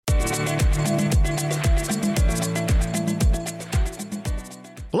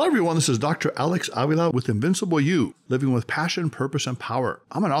Hello everyone, this is Dr. Alex Avila with Invincible You, living with passion, purpose, and power.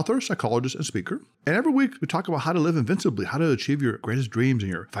 I'm an author, psychologist, and speaker. And every week we talk about how to live invincibly, how to achieve your greatest dreams in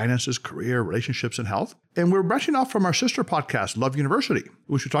your finances, career, relationships, and health. And we're branching off from our sister podcast, Love University,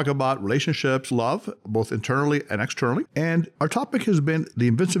 which we talk about relationships, love, both internally and externally. And our topic has been the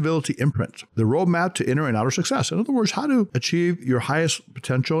Invincibility Imprint, the roadmap to inner and outer success. In other words, how to achieve your highest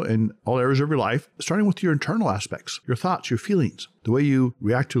potential in all areas of your life, starting with your internal aspects, your thoughts, your feelings, the way you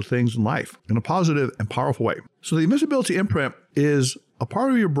react to things in life in a positive and powerful way. So the Invincibility Imprint is a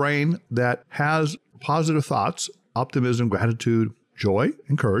part of your brain that has positive thoughts, optimism, gratitude, joy,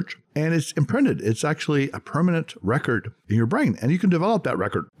 and courage. And it's imprinted. It's actually a permanent record in your brain, and you can develop that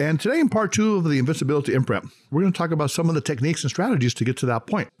record. And today in part 2 of the Invincibility Imprint, we're going to talk about some of the techniques and strategies to get to that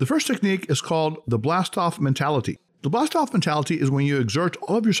point. The first technique is called the blast-off mentality. The blast-off mentality is when you exert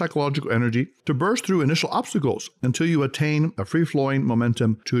all of your psychological energy to burst through initial obstacles until you attain a free-flowing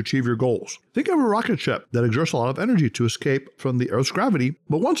momentum to achieve your goals. Think of a rocket ship that exerts a lot of energy to escape from the Earth's gravity,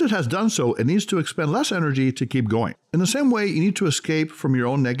 but once it has done so, it needs to expend less energy to keep going. In the same way, you need to escape from your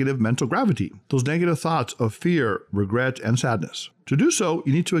own negative mental gravity, those negative thoughts of fear, regret, and sadness. To do so,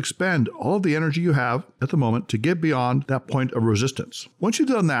 you need to expend all of the energy you have at the moment to get beyond that point of resistance. Once you've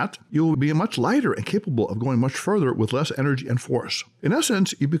done that, you will be much lighter and capable of going much further with less energy and force. In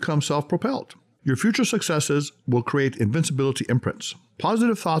essence, you become self-propelled. Your future successes will create invincibility imprints,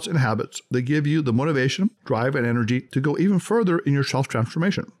 positive thoughts and habits that give you the motivation, drive, and energy to go even further in your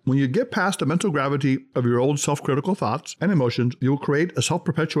self-transformation. When you get past the mental gravity of your old self-critical thoughts and emotions, you will create a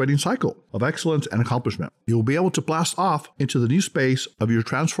self-perpetuating cycle of excellence and accomplishment. You will be able to blast off into the new space of your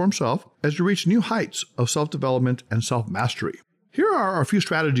transformed self as you reach new heights of self-development and self-mastery. Here are a few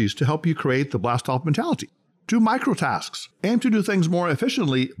strategies to help you create the blast-off mentality. Do microtasks. Aim to do things more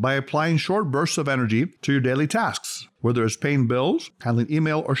efficiently by applying short bursts of energy to your daily tasks, whether it's paying bills, handling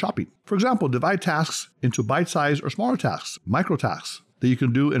email, or shopping. For example, divide tasks into bite-sized or smaller tasks, microtasks, that you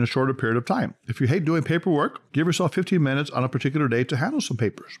can do in a shorter period of time. If you hate doing paperwork, give yourself 15 minutes on a particular day to handle some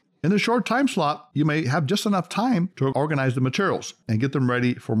papers. In the short time slot, you may have just enough time to organize the materials and get them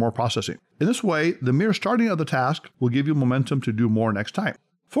ready for more processing. In this way, the mere starting of the task will give you momentum to do more next time.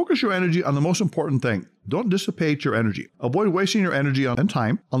 Focus your energy on the most important thing. Don't dissipate your energy. Avoid wasting your energy and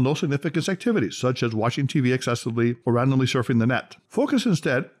time on low significance activities, such as watching TV excessively or randomly surfing the net. Focus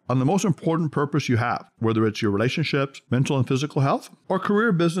instead on the most important purpose you have, whether it's your relationships, mental and physical health, or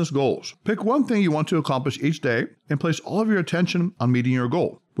career business goals. Pick one thing you want to accomplish each day and place all of your attention on meeting your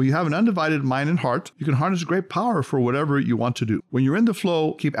goal. When you have an undivided mind and heart, you can harness great power for whatever you want to do. When you're in the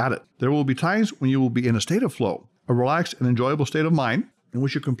flow, keep at it. There will be times when you will be in a state of flow, a relaxed and enjoyable state of mind, in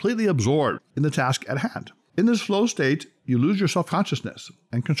which you're completely absorbed in the task at hand. In this flow state, you lose your self-consciousness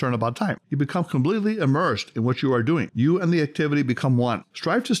and concern about time. You become completely immersed in what you are doing. You and the activity become one.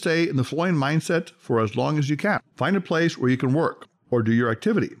 Strive to stay in the flowing mindset for as long as you can. Find a place where you can work or do your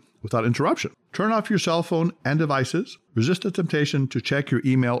activity without interruption. Turn off your cell phone and devices. Resist the temptation to check your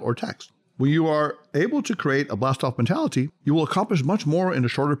email or text. When you are able to create a blast-off mentality, you will accomplish much more in a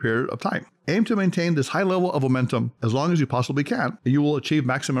shorter period of time. Aim to maintain this high level of momentum as long as you possibly can, and you will achieve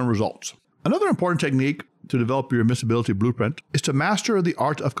maximum results. Another important technique to develop your invincibility blueprint is to master the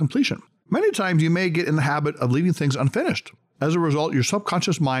art of completion. Many times you may get in the habit of leaving things unfinished. As a result, your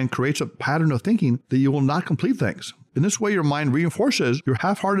subconscious mind creates a pattern of thinking that you will not complete things. In this way, your mind reinforces your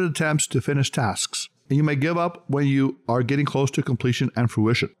half-hearted attempts to finish tasks, and you may give up when you are getting close to completion and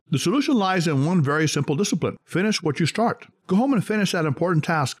fruition. The solution lies in one very simple discipline. Finish what you start. Go home and finish that important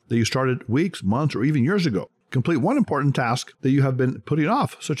task that you started weeks, months, or even years ago. Complete one important task that you have been putting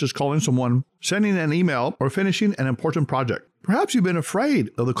off, such as calling someone, sending an email, or finishing an important project. Perhaps you've been afraid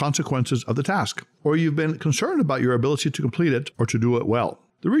of the consequences of the task, or you've been concerned about your ability to complete it or to do it well.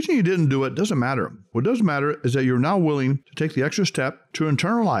 The reason you didn't do it doesn't matter. What does matter is that you're now willing to take the extra step to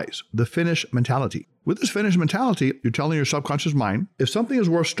internalize the finish mentality. With this finish mentality, you're telling your subconscious mind, if something is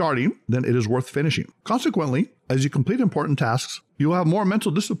worth starting, then it is worth finishing. Consequently, as you complete important tasks, you will have more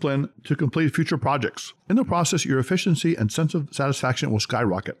mental discipline to complete future projects. In the process, your efficiency and sense of satisfaction will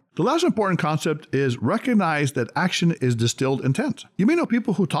skyrocket. The last important concept is recognize that action is distilled intent. You may know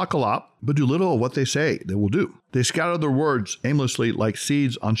people who talk a lot, but do little of what they say they will do. They scatter their words aimlessly like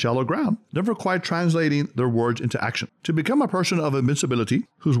seeds on shallow ground, never quite translating their words into action. To become a person of invincibility,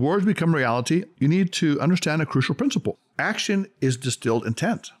 whose words become reality, you need to understand a crucial principle. Action is distilled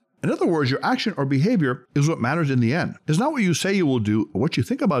intent. In other words, your action or behavior is what matters in the end. It's not what you say you will do or what you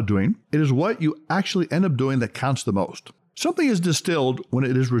think about doing. It is what you actually end up doing that counts the most. Something is distilled when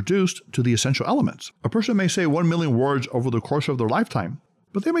it is reduced to the essential elements. A person may say 1 million words over the course of their lifetime,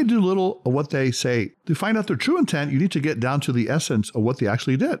 but they may do little of what they say. To find out their true intent, you need to get down to the essence of what they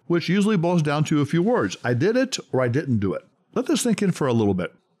actually did, which usually boils down to a few words. I did it or I didn't do it. Let this sink in for a little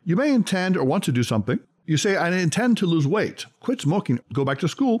bit. You may intend or want to do something. You say, I intend to lose weight, quit smoking, go back to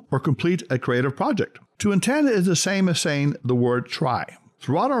school, or complete a creative project. To intend is the same as saying the word try.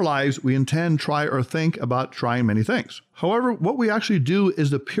 Throughout our lives, we intend, try, or think about trying many things. However, what we actually do is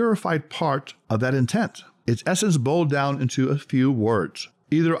the purified part of that intent. Its essence boiled down into a few words.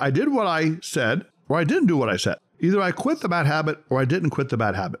 Either I did what I said, or I didn't do what I said. Either I quit the bad habit, or I didn't quit the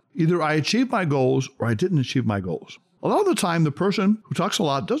bad habit. Either I achieved my goals, or I didn't achieve my goals. A lot of the time, the person who talks a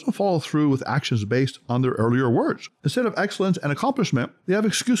lot doesn't follow through with actions based on their earlier words. Instead of excellence and accomplishment, they have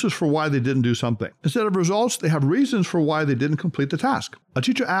excuses for why they didn't do something. Instead of results, they have reasons for why they didn't complete the task. A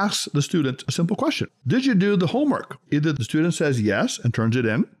teacher asks the student a simple question. Did you do the homework? Either the student says yes and turns it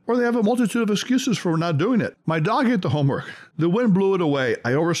in, or they have a multitude of excuses for not doing it. My dog ate the homework. The wind blew it away.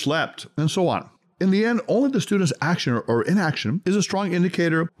 I overslept, and so on. In the end, only the student's action or inaction is a strong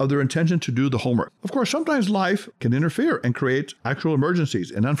indicator of their intention to do the homework. Of course, sometimes life can interfere and create actual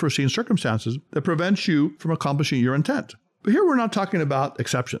emergencies and unforeseen circumstances that prevent you from accomplishing your intent. But here we're not talking about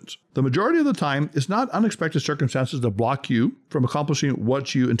exceptions. The majority of the time, it's not unexpected circumstances that block you from accomplishing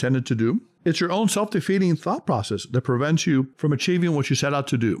what you intended to do. It's your own self-defeating thought process that prevents you from achieving what you set out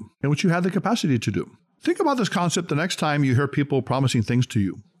to do and what you have the capacity to do. Think about this concept the next time you hear people promising things to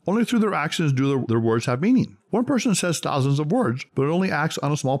you. Only through their actions do their words have meaning. One person says thousands of words, but only acts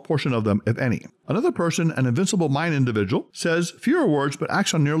on a small portion of them, if any. Another person, an invincible mind individual, says fewer words, but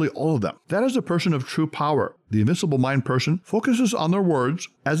acts on nearly all of them. That is a person of true power. The invincible mind person focuses on their words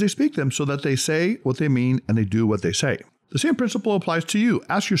as they speak them so that they say what they mean and they do what they say. The same principle applies to you.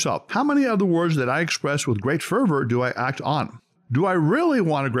 Ask yourself, how many of the words that I express with great fervor do I act on? Do I really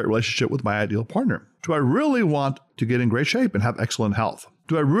want a great relationship with my ideal partner? Do I really want to get in great shape and have excellent health?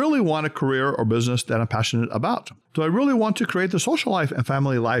 Do I really want a career or business that I'm passionate about? Do I really want to create the social life and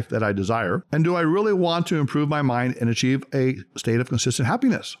family life that I desire? And do I really want to improve my mind and achieve a state of consistent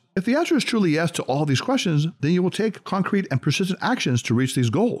happiness? If the answer is truly yes to all of these questions, then you will take concrete and persistent actions to reach these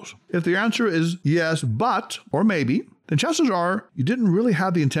goals. If the answer is yes, but, or maybe, then chances are you didn't really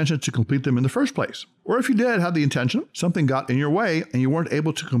have the intention to complete them in the first place. Or if you did have the intention, something got in your way and you weren't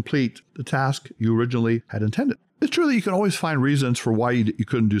able to complete the task you originally had intended. It's true that you can always find reasons for why you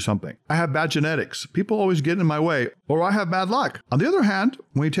couldn't do something. I have bad genetics. People always get in my way. Or I have bad luck. On the other hand,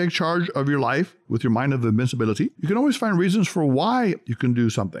 when you take charge of your life with your mind of invincibility, you can always find reasons for why you can do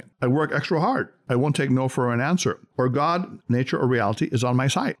something. I work extra hard. I won't take no for an answer. Or God, nature, or reality is on my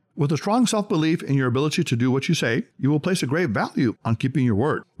side. With a strong self-belief in your ability to do what you say, you will place a great value on keeping your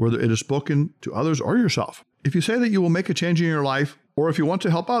word, whether it is spoken to others or yourself. If you say that you will make a change in your life, or if you want to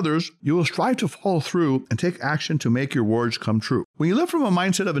help others, you will strive to follow through and take action to make your words come true. When you live from a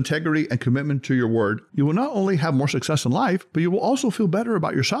mindset of integrity and commitment to your word, you will not only have more success in life, but you will also feel better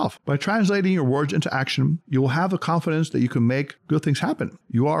about yourself. By translating your words into action, you will have the confidence that you can make good things happen.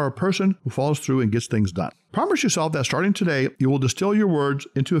 You are a person who follows through and gets things done. Promise yourself that starting today, you will distill your words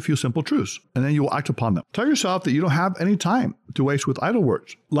into a few simple truths, and then you will act upon them. Tell yourself that you don't have any time to waste with idle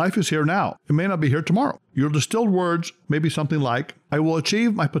words. Life is here now. It may not be here tomorrow. Your distilled words may be something like, I will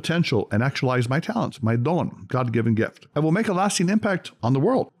achieve my potential and actualize my talents, my don, God-given gift. I will make a lasting impact on the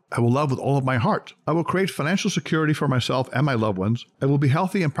world. I will love with all of my heart. I will create financial security for myself and my loved ones. I will be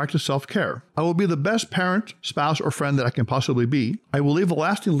healthy and practice self-care. I will be the best parent, spouse, or friend that I can possibly be. I will leave a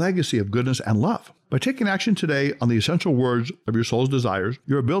lasting legacy of goodness and love. By taking action today on the essential words of your soul's desires,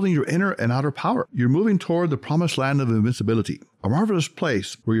 you're building your inner and outer power. You're moving toward the promised land of invincibility, a marvelous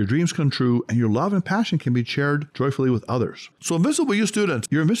place where your dreams come true and your love and passion can be shared joyfully with others. So Invincible You students,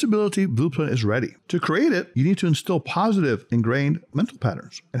 your invincibility blueprint is ready. To create it, you need to instill positive, ingrained mental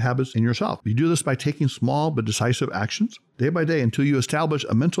patterns and habits in yourself. You do this by taking small but decisive actions day by day until you establish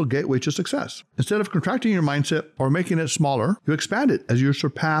a mental gateway to success. Instead of contracting your mindset or making it smaller, you expand it as you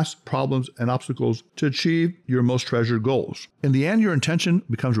surpass problems and obstacles to achieve your most treasured goals. In the end, your intention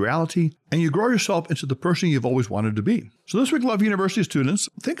becomes reality and you grow yourself into the person you've always wanted to be. So this week, Love University students,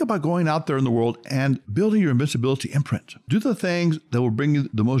 think about going out there in the world and building your invincibility imprint. Do the things that will bring you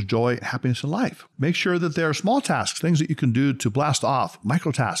the most joy and happiness in life. Make sure that there are small tasks, things that you can do to blast off,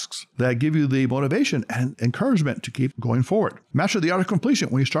 micro tasks that give you the motivation and encouragement to keep going forward. Master the art of completion.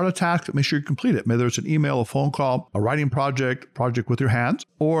 When you start a task, make sure you complete it. Whether it's an email, a phone call, a writing project with your hands,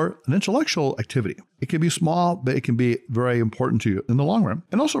 or an intellectual activity. It can be small, but it can be very important to you in the long run.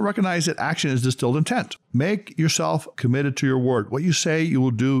 And also recognize that action is distilled intent. Make yourself committed to your word. What you say you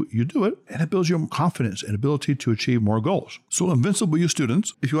will do, you do it, and it builds your confidence and ability to achieve more goals. So Invincible You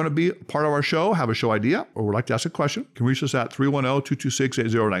students, if you want to be part of our show, have a show idea, or would like to ask a question, you can reach us at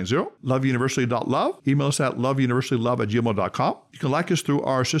 310-226-8090, loveuniversity.love. Email us at loveuniversitylove@gmail.com. You can like us through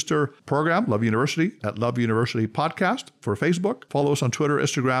our sister program, Love University, at Love University Podcast for Facebook. Follow us on Twitter,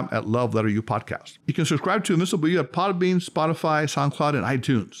 Instagram at Love Letter U Podcast. You can subscribe to Invincible You at Podbean, Spotify, SoundCloud, and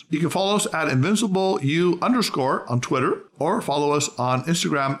iTunes. You can follow us at InvincibleU_, on Twitter, or follow us on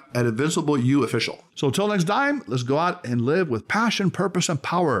Instagram at InvincibleUOfficial. So until next time, let's go out and live with passion, purpose, and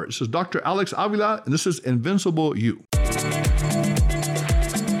power. This is Dr. Alex Avila, and this is Invincible You.